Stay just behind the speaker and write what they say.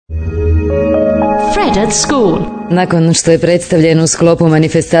at school. Nakon što je predstavljen u sklopu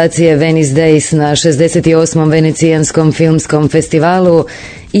manifestacije Venice Days na 68. Venecijanskom filmskom festivalu,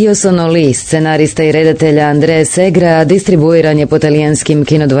 Io sono lì, scenarista i redatelja Andrea Segre, distribuiran je po talijanskim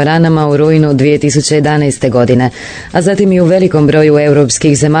kinodvoranama u rujnu 2011. godine, a zatim i u velikom broju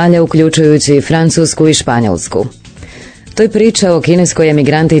europskih zemalja, uključujući Francusku i Španjolsku. To je priča o kineskoj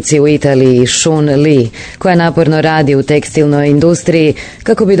emigrantici u Italiji, Shun Li, koja naporno radi u tekstilnoj industriji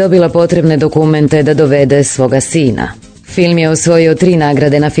kako bi dobila potrebne dokumente da dovede svoga sina. Film je osvojio 3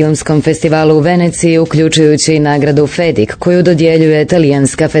 nagrade na filmskom festivalu u Veneciji, uključujući nagradu Fedik, koju dodjeljuje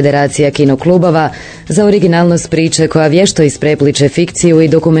Talijanska federacija kinoklubova za originalnost priče koja vješto isprepliče fikciju i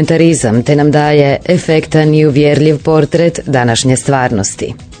dokumentarizam, te nam daje efektan i uvjerljiv portret današnje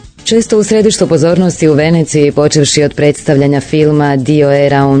stvarnosti. Često u središtu pozornosti u Veneciji, počevši od predstavljanja filma Dio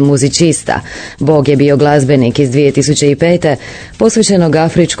era un musicista, Bog je bio glazbenik iz 2005. posvećenog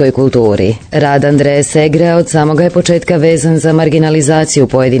afričkoj kulturi. Rad Andrea Segre od samoga je početka vezan za marginalizaciju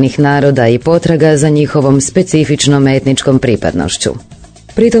pojedinih naroda i potraga za njihovom specifičnom etničkom pripadnošću.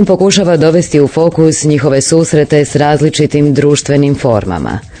 Pritom pokušava dovesti u fokus njihove susrete s različitim društvenim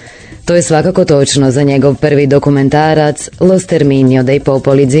formama. To je svakako točno za njegov prvi dokumentarac Lo sterminio dei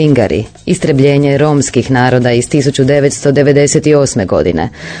popoli zingari, istrebljenje romskih naroda iz 1998. godine,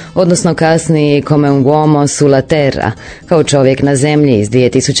 odnosno kasniji Come un uomo sulla terra, kao čovjek na zemlji iz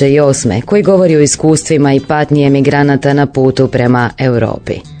 2008. koji govori o iskustvima i patnji emigranata na putu prema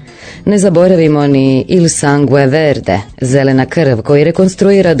Europi. Ne zaboravimo ni Il sangue verde, zelena krv, koji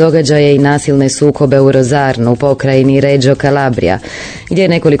rekonstruira događaje i nasilne sukobe u Rosarnu, pokrajini Reggio Calabria, gdje je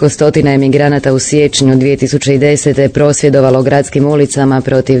nekoliko stotina emigranata u siječnju 2010. prosvjedovalo gradskim ulicama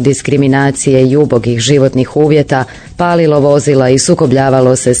protiv diskriminacije i ubogih životnih uvjeta, palilo vozila i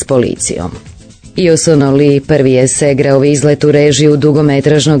sukobljavalo se s policijom. Io sono lì prvi je Segreov izlet u režiju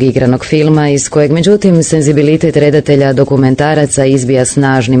dugometražnog igranog filma, iz kojeg međutim senzibilitet redatelja dokumentaraca izbija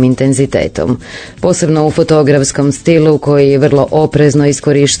snažnim intenzitetom, posebno u fotografskom stilu koji vrlo oprezno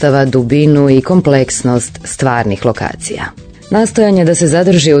iskorištava dubinu i kompleksnost stvarnih lokacija. Nastojanje da se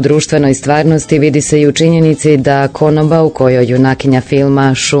zadrži u društvenoj stvarnosti vidi se i u činjenici da konoba u kojoj junakinja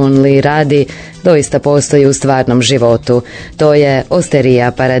filma Shun Li radi doista postoji u stvarnom životu. To je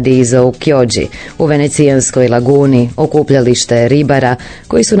Osteria Paradiso u Chioggi, u venecijanskoj laguni, okupljalište ribara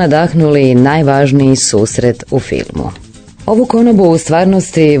koji su nadahnuli najvažniji susret u filmu. Ovu konobu u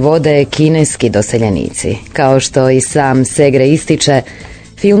stvarnosti vode kineski doseljenici. Kao što i sam Segre ističe,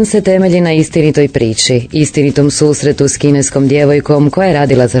 film se temelji na istinitoj priči, istinitom susretu s kineskom djevojkom koja je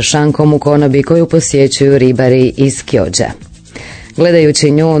radila za šankom u konobi koju posjećuju ribari iz Chioggia.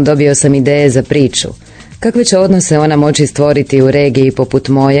 Gledajući nju dobio sam ideje za priču. Kakve će odnose ona moći stvoriti u regiji poput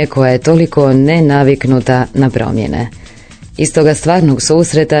moje koja je toliko nenaviknuta na promjene? Iz toga stvarnog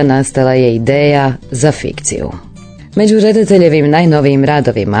susreta nastala je ideja za fikciju. Među redateljevim najnovijim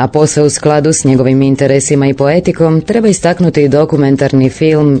radovima, a posve u skladu s njegovim interesima i poetikom, treba istaknuti dokumentarni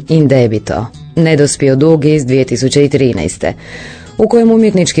film In debito, Nedospio dug iz 2013. u kojem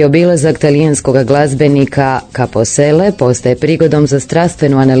umjetnički obilazak talijanskog glazbenika Caposele postaje prigodom za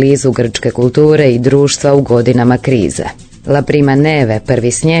strastvenu analizu grčke kulture i društva u godinama krize. La prima neve,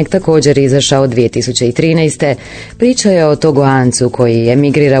 prvi snijeg, također izašao 2013. Priča je o Togoancu koji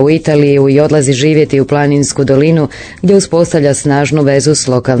emigrira u Italiju i odlazi živjeti u planinsku dolinu gdje uspostavlja snažnu vezu s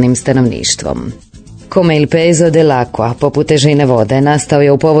lokalnim stanovništvom. Come il peso dell'acqua, poput težine vode, nastao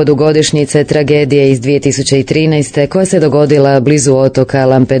je u povodu godišnjice tragedije iz 2013. koja se dogodila blizu otoka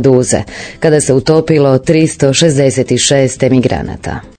Lampeduze, kada se utopilo 366 emigranata.